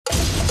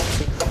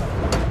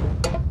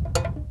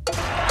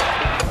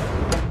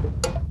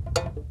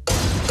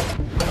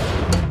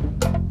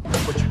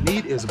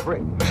beat is a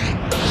brick.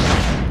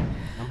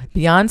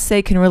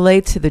 Beyonce can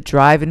relate to the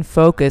drive and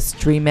focus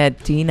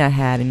Dreamette Dina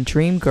had in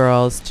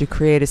Dreamgirls to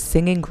create a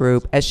singing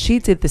group, as she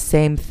did the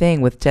same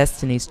thing with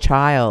Destiny's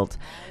Child.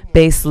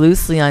 Based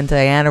loosely on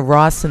Diana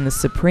Ross and the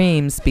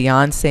Supremes,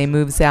 Beyonce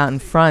moves out in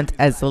front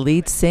as the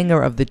lead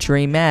singer of the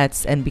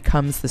Dreamettes and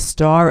becomes the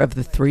star of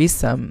the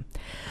threesome.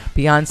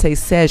 Beyonce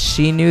says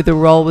she knew the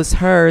role was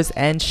hers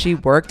and she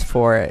worked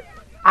for it.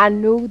 I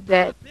knew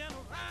that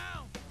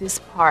this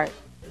part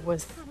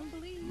was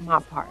my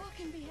part.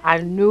 I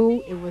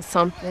knew it was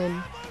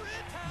something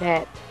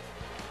that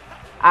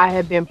I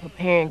had been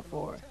preparing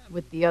for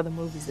with the other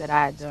movies that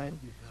I had done.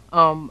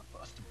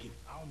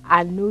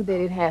 I knew that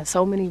it had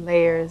so many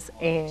layers,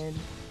 and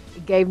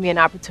it gave me an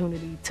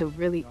opportunity to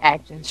really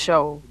act and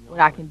show what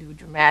I can do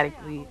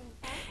dramatically.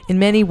 In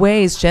many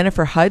ways,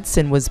 Jennifer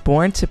Hudson was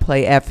born to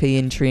play Effie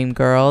in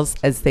Dreamgirls,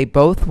 as they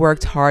both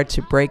worked hard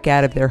to break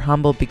out of their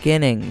humble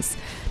beginnings.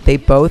 They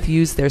both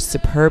used their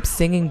superb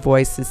singing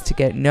voices to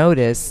get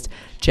noticed,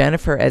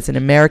 Jennifer as an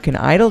American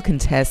Idol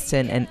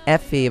contestant and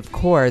Effie, of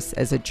course,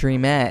 as a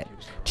Dreamette.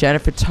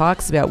 Jennifer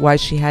talks about why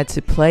she had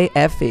to play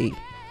Effie.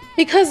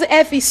 Because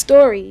Effie's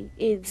story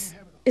is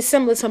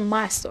similar to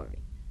my story.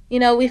 You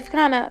know, we've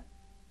kind of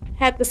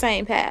had the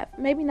same path.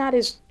 Maybe not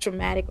as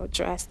dramatic or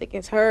drastic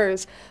as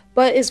hers,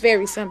 but it's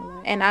very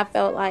similar. And I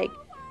felt like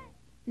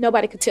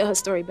nobody could tell her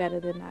story better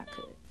than I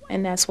could.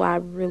 And that's why I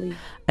really...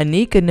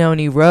 Anika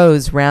Noni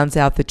Rose rounds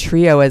out the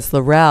trio as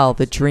Laurel,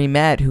 the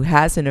Dreamette, who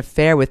has an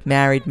affair with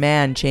married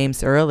man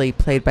James Early,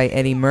 played by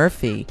Eddie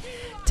Murphy.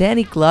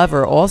 Danny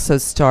Glover also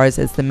stars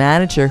as the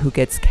manager who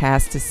gets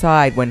cast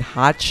aside when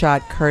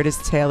hotshot Curtis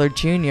Taylor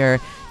Jr.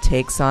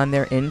 takes on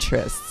their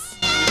interests.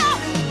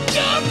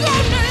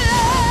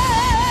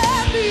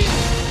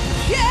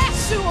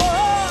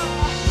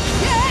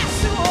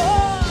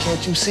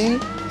 Can't you see?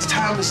 It's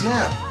timeless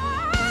now.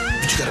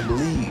 But you gotta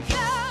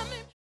believe.